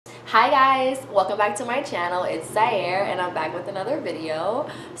Hi guys, welcome back to my channel. It's Zaire and I'm back with another video.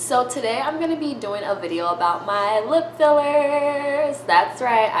 So today I'm going to be doing a video about my lip fillers. That's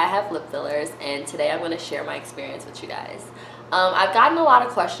right, I have lip fillers and today I'm going to share my experience with you guys. I've gotten a lot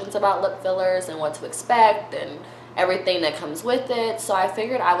of questions about lip fillers and what to expect and everything that comes with it, so I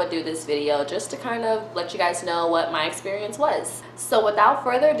figured I would do this video just to kind of let you guys know what my experience was. So without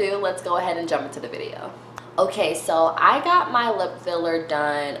further ado, let's go ahead and jump into the video. Okay, so I got my lip filler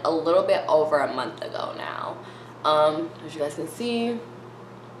done a little bit over a month ago now. As you guys can see,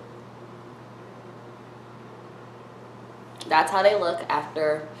 that's how they look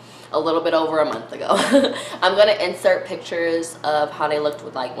after a little bit over a month ago. I'm gonna insert pictures of how they looked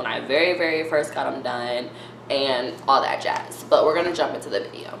with like when I very first got them done and all that jazz, but we're gonna jump into the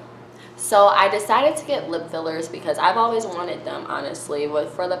video. So I decided to get lip fillers because I've always wanted them, honestly.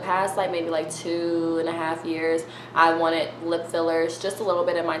 For the past maybe 2.5 years, I wanted lip fillers, just a little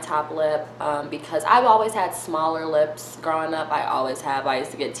bit in my top lip, because I've always had smaller lips growing up. I used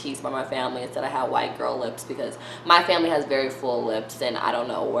to get teased by my family and said I had white girl lips because my family has very full lips, and I don't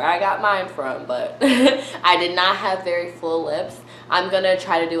know where I got mine from, but I did not have very full lips. I'm gonna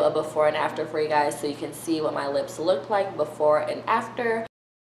try to do a before and after for you guys so you can see what my lips look like before and after.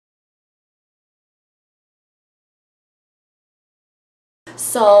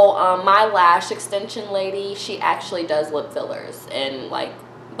 So my lash extension lady, she actually does lip fillers and like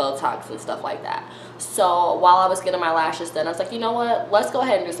Botox and stuff like that. So while I was getting my lashes done, I was like, you know what, let's go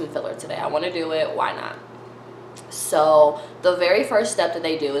ahead and do some filler today. I want to do it, why not? So the very first step that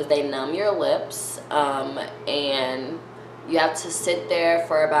they do is they numb your lips, and you have to sit there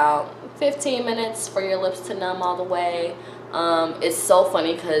for about 15 minutes for your lips to numb all the way. It's so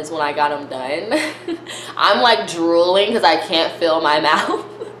funny because when I got them done, I'm like drooling because I can't feel my mouth.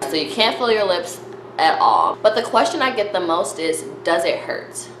 So you can't feel your lips at all. But the question I get the most is, does it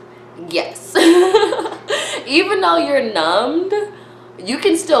hurt? Yes. Even though you're numbed, you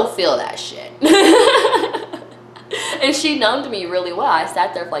can still feel that shit. And she numbed me really well. I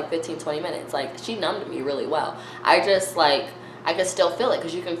sat there for like 15-20 minutes. Like, she numbed me really well. I could still feel it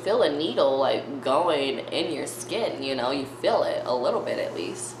because you can feel a needle like going in your skin, you know, you feel it a little bit at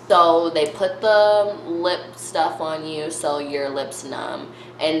least. So they put the lip stuff on you so your lips numb,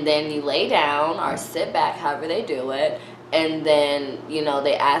 and then you lay down or sit back, however they do it, and then, you know,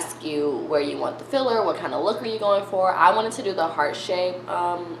 they ask you where you want the filler, what kind of look are you going for. I wanted to do the heart shape,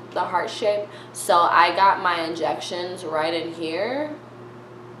 so I got my injections right in here,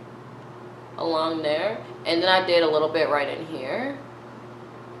 along there, and then I did a little bit right in here,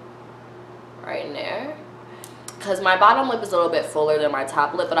 right in there, because my bottom lip is a little bit fuller than my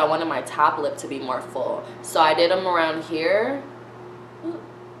top lip, but I wanted my top lip to be more full, so I did them around here, and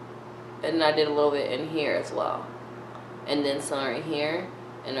then I did a little bit in here as well, and then some right here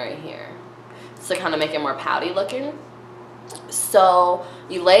and right here, to kind of make it more pouty looking. So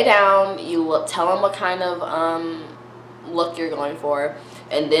you lay down, you tell them what kind of look you're going for,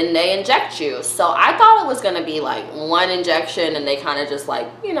 and then they inject you. So I thought it was gonna be like one injection and they kind of just like,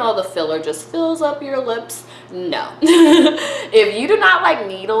 you know, the filler just fills up your lips. No. If you do not like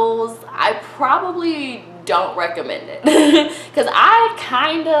needles, I probably don't recommend it, because I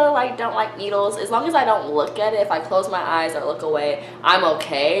kind of like don't like needles. As long as I don't look at it, if I close my eyes or look away, I'm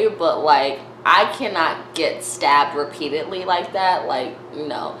okay, but like I cannot get stabbed repeatedly like that. Like,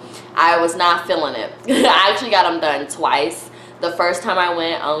 no, I was not feeling it. I actually got them done twice. The first time I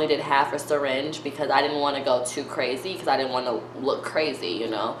went, I only did half a syringe because I didn't want to go too crazy, because I didn't want to look crazy, you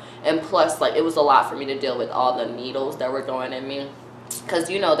know. And plus, like, it was a lot for me to deal with all the needles that were going in me, because,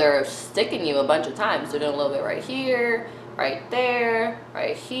 you know, they're sticking you a bunch of times. They're doing a little bit right here, right there,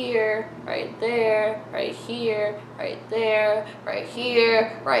 right here, right there, right here, right there, right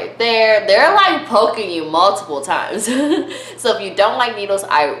here, right there. They're like poking you multiple times. So if you don't like needles,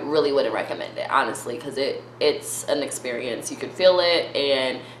 I really wouldn't recommend it, honestly, because it's an experience. You can feel it,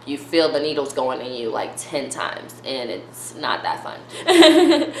 and you feel the needles going in you like 10 times, and it's not that fun.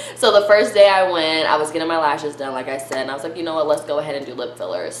 So the first day I went, I was getting my lashes done, like I said, and I was like, you know what, let's go ahead and do lip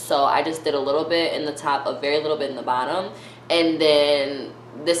fillers. So I just did a little bit in the top, a very little bit in the bottom, and then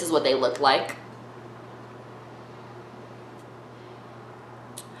this is what they look like.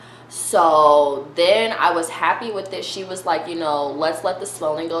 So then I was happy with it. She was like, you know, let's let the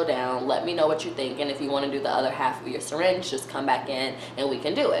swelling go down. Let me know what you think. And if you want to do the other half of your syringe, just come back in and we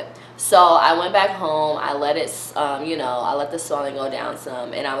can do it. So I went back home. I let it, you know, I let the swelling go down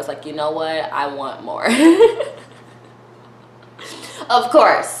some. And I was like, you know what? I want more. Of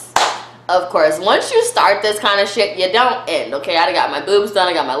course. Of course, once you start this kind of shit, you don't end, okay? I got my boobs done,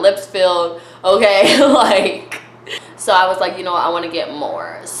 I got my lips filled, okay? Like, So I was like, you know what, I want to get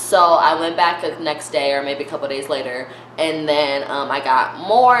more. So I went back the next day or maybe a couple days later, and then I got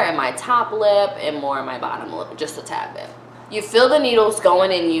more in my top lip and more in my bottom lip, just a tad bit. You feel the needles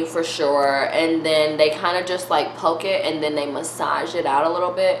going in you for sure, and then they kind of just like poke it, and then they massage it out a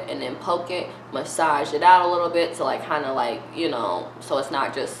little bit, and then poke it, massage it out a little bit to like kind of like, you know, so it's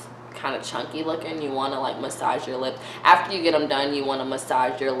not just kind of chunky looking. You want to like massage your lips. After you get them done, you want to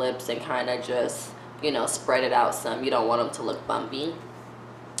massage your lips and kind of just, you know, spread it out some. You don't want them to look bumpy,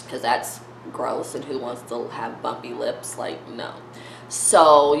 because that's gross, and who wants to have bumpy lips? Like, no.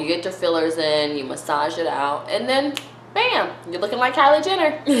 So you get your fillers in, you massage it out, and then bam, you're looking like Kylie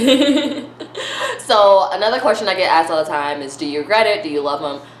Jenner. So another question I get asked all the time is, do you regret it? Do you love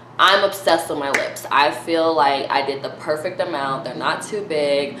them? I'm obsessed with my lips. I feel like I did the perfect amount. They're not too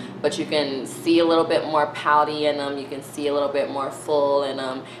big, but you can see a little bit more pouty in them. You can see a little bit more full in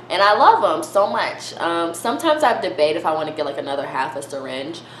them. And I love them so much. Sometimes I debate if I want to get like another half a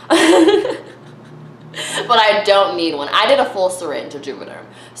syringe. But I don't need one. I did a full syringe of Juvederm.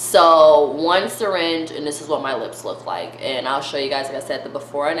 So one syringe, and this is what my lips look like. And I'll show you guys, like I said, the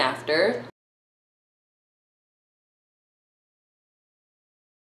before and after.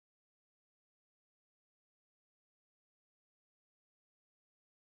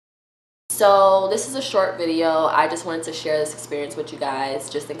 So this is a short video. I just wanted to share this experience with you guys,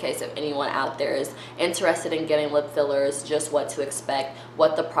 just in case if anyone out there is interested in getting lip fillers, just what to expect,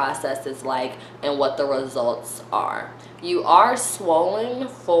 what the process is like, and what the results are. You are swollen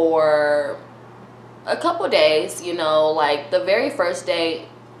for a couple days, you know, like the very first day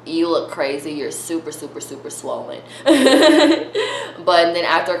you look crazy, you're super swollen. But then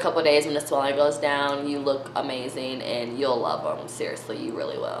after a couple days, when the swelling goes down, you look amazing and you'll love them. Seriously, you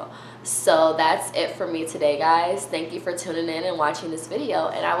really will. So that's it for me today, guys. Thank you for tuning in and watching this video,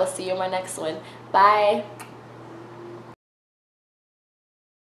 and I will see you in my next one. Bye.